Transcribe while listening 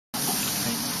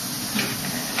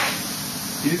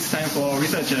It is time for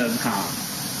Researchers Camp.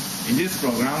 In this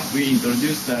program, we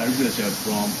introduce the researchers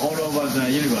from all over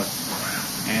the universe.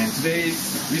 And today's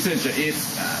researcher is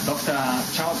Dr.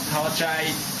 Tawachai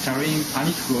Charin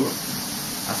Panikul,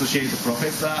 Associate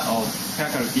Professor of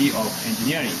Faculty of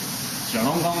Engineering,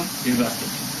 Chulalongkorn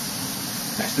University.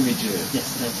 Nice to meet you.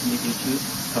 Yes, nice to meet you too.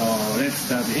 So let's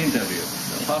start the interview.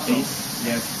 So first,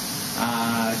 yes.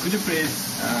 Could you please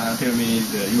tell me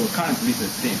your current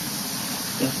research theme?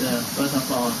 Yes, first of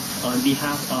all, on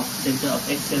behalf of Center of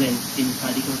Excellence in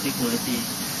Particle Technology,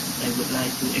 I would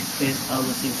like to express our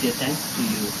sincere thanks to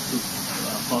you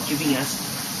for giving us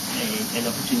an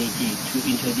opportunity to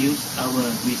introduce our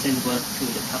recent work to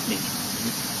the public.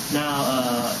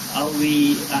 Now,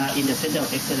 we are in the Center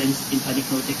of Excellence in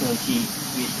Particle Technology.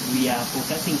 We are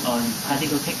focusing on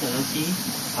particle technology,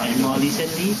 and more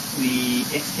recently, we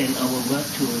extend our work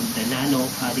to the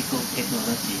nanoparticle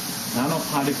technology.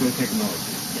 Nanoparticle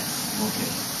technology? Yes.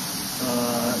 Okay.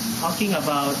 Talking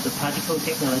about the particle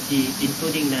technology,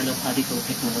 including nanoparticle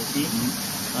technology,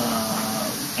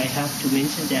 I have to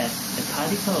mention that the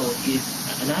particle is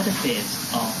another phase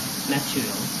of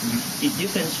material. It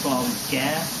differs from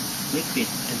gas, liquid,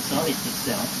 and solid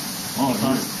itself.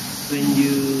 Because when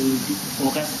you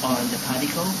focus on the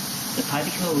particle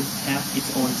have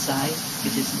its own size,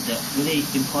 which is the really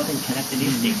important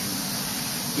characteristic.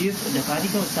 If the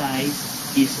particle size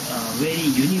is very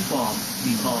uniform,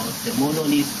 we call the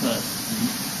monolith first.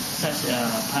 Such a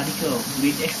particle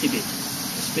will exhibit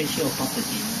special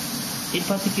properties. In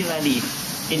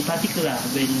particular,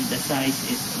 when the size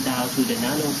is down to the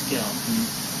nanoscale,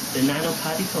 the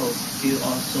nanoparticles will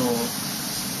also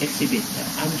exhibit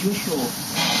unusual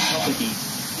properties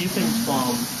different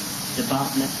from the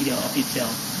bulk material of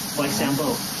itself. For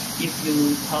example, if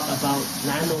you talk about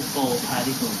nano-gold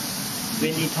particles,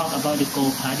 when we talk about the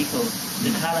gold particles,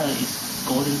 the color is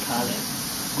golden color.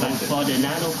 But for the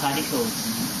nanoparticles,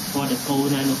 for the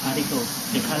gold nanoparticles,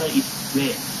 the color is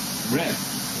red. Red.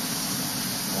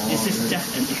 This is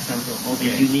just an example of a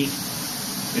unique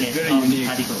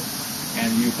particle.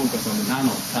 And you focus on the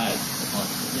nano side of the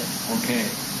particle. Yes. Okay.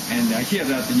 And I hear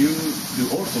that you do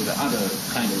also the other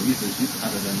kind of research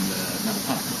other than the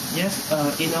nanoparticle. Yes.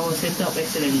 In our Center of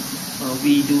Excellence,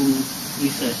 we do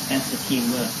research as a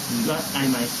teamwork. Not I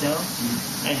myself.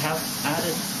 I have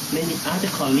many other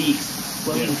colleagues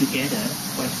working together.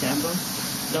 For example,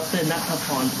 Dr.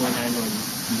 Natapon Bonanon.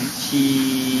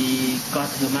 She got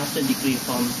her master's degree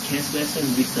from Case Western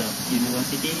Reserve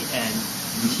University, and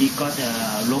she got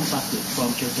a Lombaku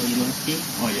from Kyoto University.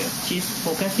 She's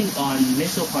focusing on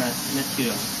mesoporous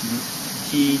materials.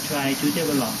 She tried to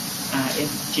develop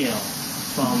RF gel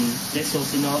from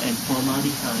lexosinol and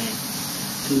formaldehyde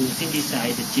to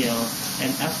synthesize the gel,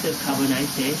 and after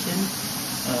carbonization,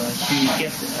 she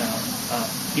gets a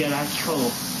hierarchical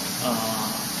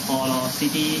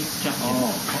porosity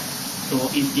structure. So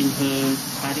in her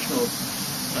particles,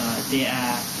 there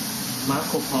are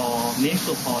macropore,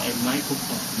 mesopore, and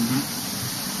micropore.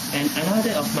 And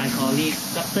another of my colleagues,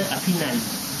 Dr. Apinan,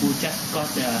 who just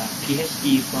got a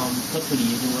PhD from Tottori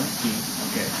University.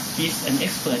 He's an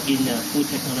expert in food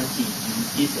technology.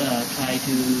 He's trying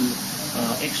to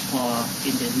explore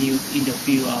in the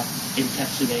field of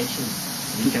encapsulation.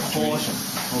 The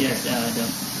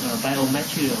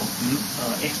biomaterial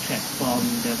extract from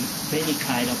the many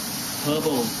kind of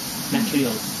herbal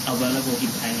materials available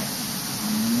in Thailand.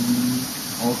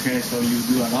 Okay, so you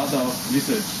do a lot of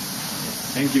research.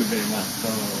 Thank you very much.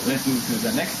 So let's move to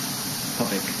the next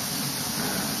topic.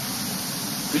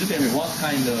 Could you tell me what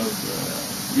kind of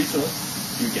resource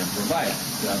you can provide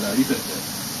to other researchers?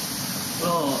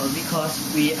 Well, because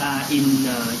we are in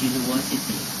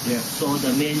university, so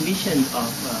the main mission of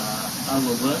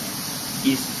our work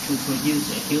is to produce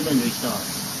a human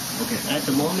resource. At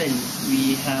the moment,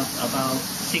 we have about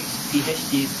 6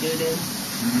 PhD students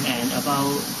and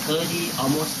about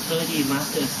almost 30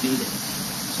 master students.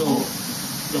 So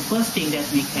the first thing that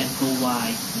we can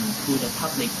provide to the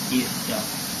public is the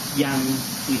young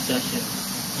researchers,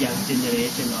 young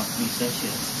generation of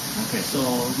researchers. So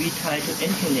we try to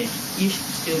encourage each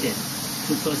student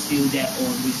to pursue their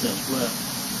own research work.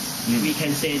 We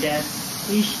can say that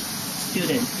each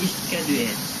student, each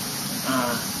graduate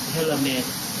are tailor-made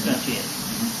graduates.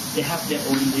 They have their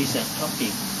own research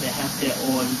topic. They have their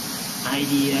own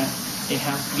idea. They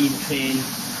have been trained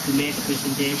to make a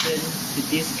presentation, to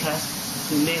discuss,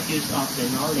 to make use of the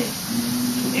knowledge,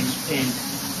 to explain,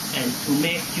 and to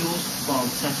make use from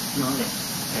such knowledge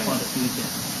for the future.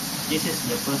 This is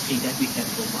the first thing that we can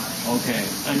provide. Okay.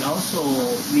 And also,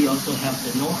 we also have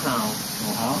the know-how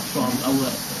from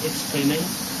our experiment,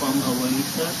 from our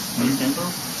research. For example,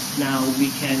 now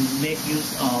we can make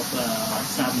use of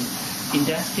some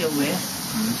industrial waste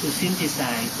to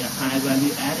synthesize the high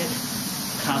value added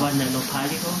carbon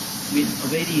nanoparticles with a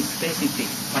very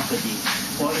specific property.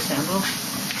 For example,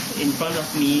 in front of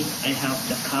me, I have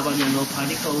the carbon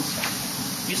nanoparticles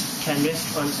which can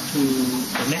respond to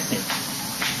the magnet.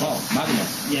 Oh, magnet.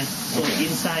 Yes. So Okay.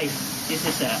 inside, this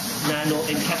is a nano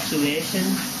encapsulation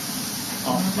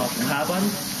of carbon,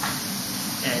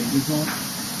 and if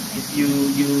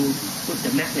you put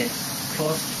the magnet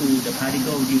close to the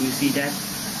particle, you will see that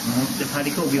the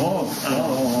particle will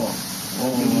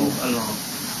move along.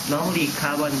 Normally,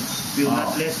 carbon will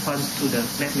not respond to the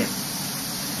magnet.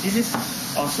 This is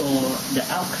also the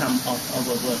outcome of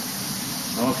our work.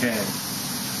 Okay.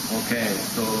 Okay.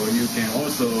 So you can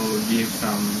also give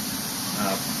some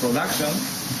production,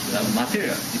 the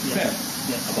material itself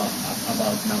Yes.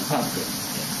 about nanoparticle.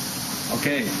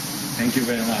 Okay. Thank you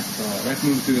very much. So let's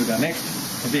move to the next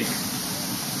topic.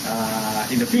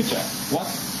 In the future,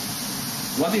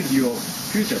 what is your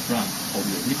future plan of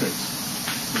your research?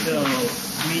 So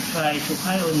we try to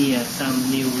pioneer some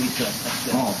new research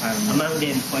as well. Pioneer. Among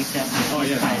them, for example,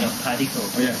 this kind of particle.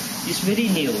 It's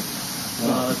very new.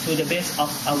 To the best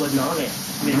of our knowledge,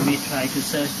 when we try to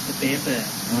search the paper,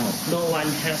 no one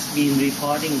has been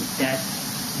reporting that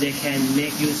they can make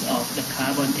use of the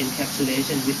carbon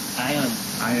encapsulation with ion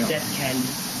that can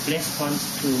respond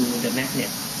to the magnet.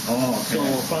 Okay. So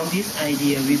from this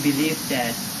idea, we believe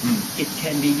that it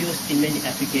can be used in many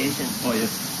applications.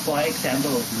 For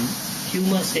example,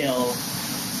 tumor cell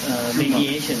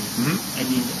mediation, I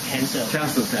mean cancer.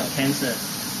 Cancer cell. Cancer.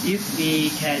 If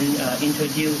we can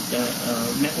introduce the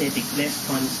magnetic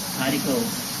response particle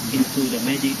into the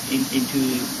into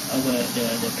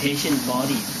the patient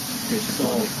body,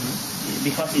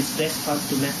 because it's response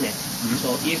to magnet.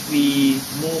 So if we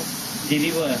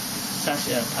deliver such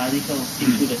a particle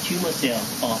into the tumor cell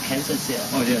or cancer cell,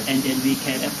 and then we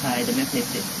can apply the magnet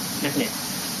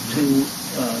to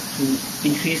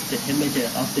increase the temperature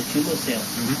of the tumor cell,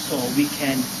 so we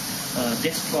can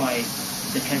destroy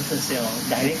the cancer cell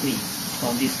directly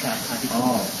from this kind of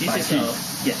particle. This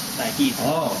is by heat.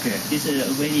 Okay. This is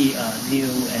a very new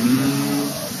and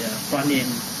the front end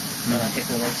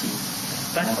technology.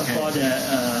 But for the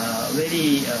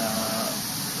very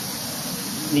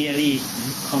nearly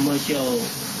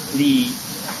commercially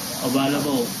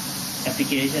available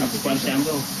applications, for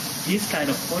example, this kind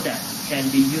of product can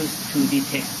be used to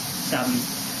detect some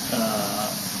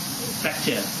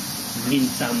fracture in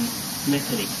some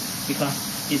metallic, because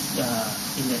it's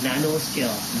in the nano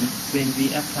scale. When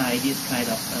we apply this kind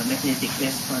of magnetic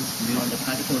response on the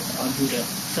particles onto the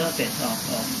surface of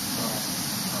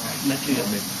material,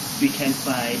 we can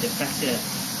find the fracture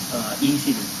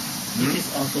easily. This is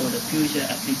also the future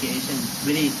application,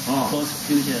 very close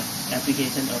future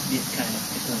application of this kind of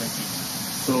technology.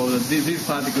 So this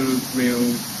particle will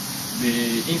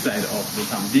be inside of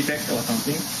some defect or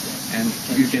something, and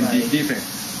you can detect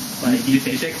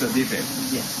the defect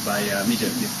by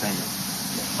measuring this kind of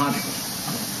particle.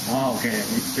 Okay,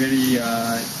 it's very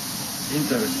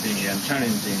interesting and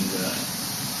challenging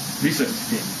research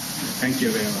thing. Thank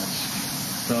you very much.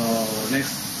 So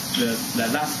next, the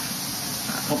last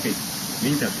topic,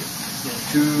 interview.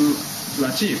 To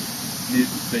achieve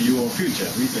your future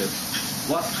research,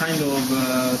 what kind of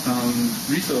some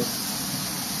resource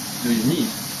do you need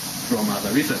from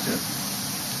other researchers?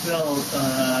 Well,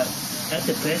 at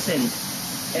the present,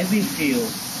 every field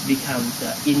becomes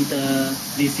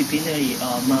interdisciplinary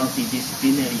or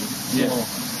multidisciplinary. So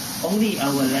only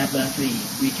our laboratory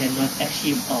we cannot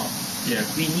achieve all.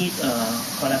 We need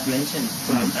collaboration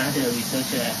from other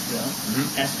researchers as well.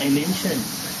 As I mentioned,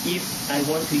 if I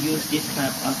want to use this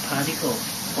type of particle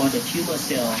for the tumor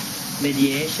cell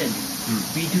mediation,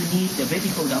 we do need the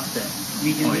medical doctor.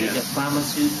 We do need the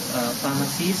pharmacist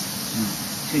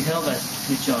to help us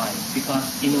to join, because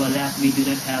in our lab we do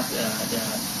not have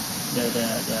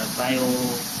the bio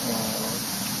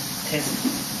test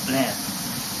lab.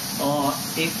 Or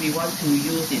if we want to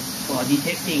use it for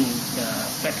detecting the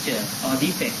fracture or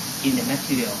defect in the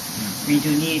material, we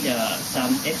do need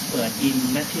some expert in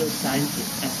material science,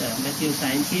 as a material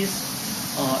scientist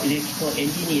or electrical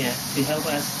engineer, to help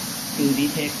us to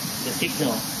detect the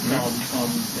signal from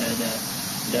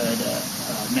the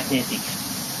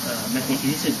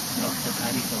magnetism of the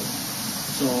particle.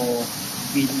 So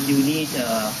you need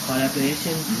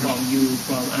collaboration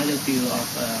from other field of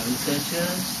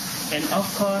researchers. And of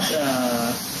course,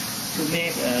 to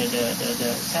make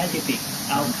the scientific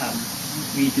outcome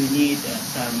we do need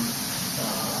some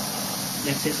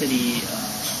necessary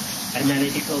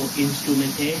analytical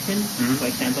instrumentation. For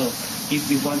example, if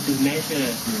we want to measure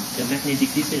the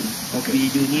magnetic distance, we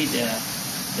do need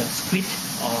the squid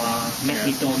or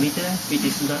magnetometer, which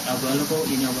is not available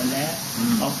in our lab.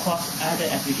 Of course, other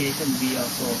applications we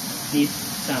also need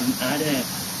some other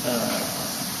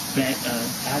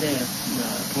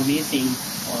promising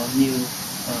or new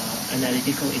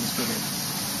analytical instruments.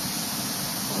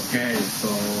 Okay, so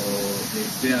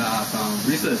there are some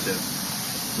researchers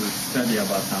who study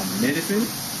about some medicine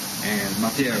and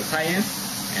material science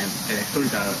and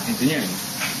electrical engineering,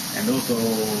 and also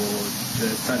the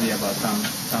study about some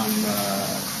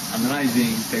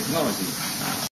analyzing technology.